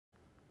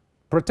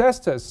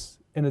Protesters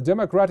in a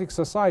democratic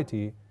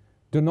society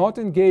do not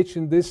engage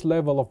in this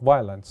level of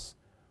violence,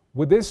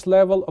 with this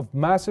level of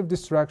massive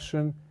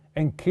destruction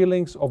and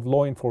killings of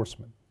law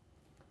enforcement.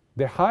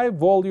 The high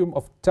volume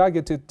of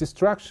targeted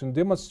destruction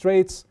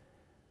demonstrates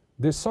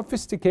the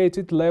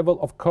sophisticated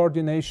level of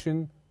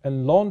coordination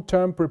and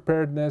long-term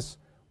preparedness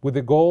with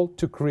the goal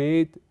to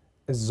create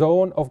a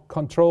zone of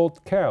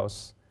controlled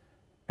chaos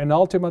and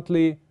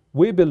ultimately,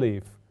 we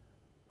believe,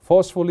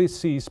 forcefully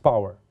seize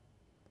power.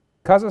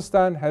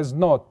 Kazakhstan has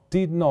not,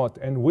 did not,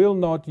 and will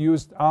not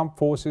use armed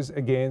forces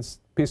against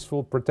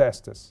peaceful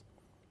protesters.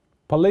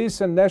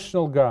 Police and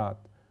National Guard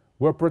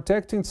were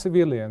protecting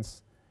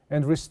civilians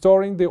and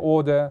restoring the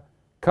order,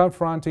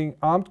 confronting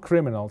armed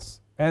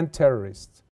criminals and terrorists.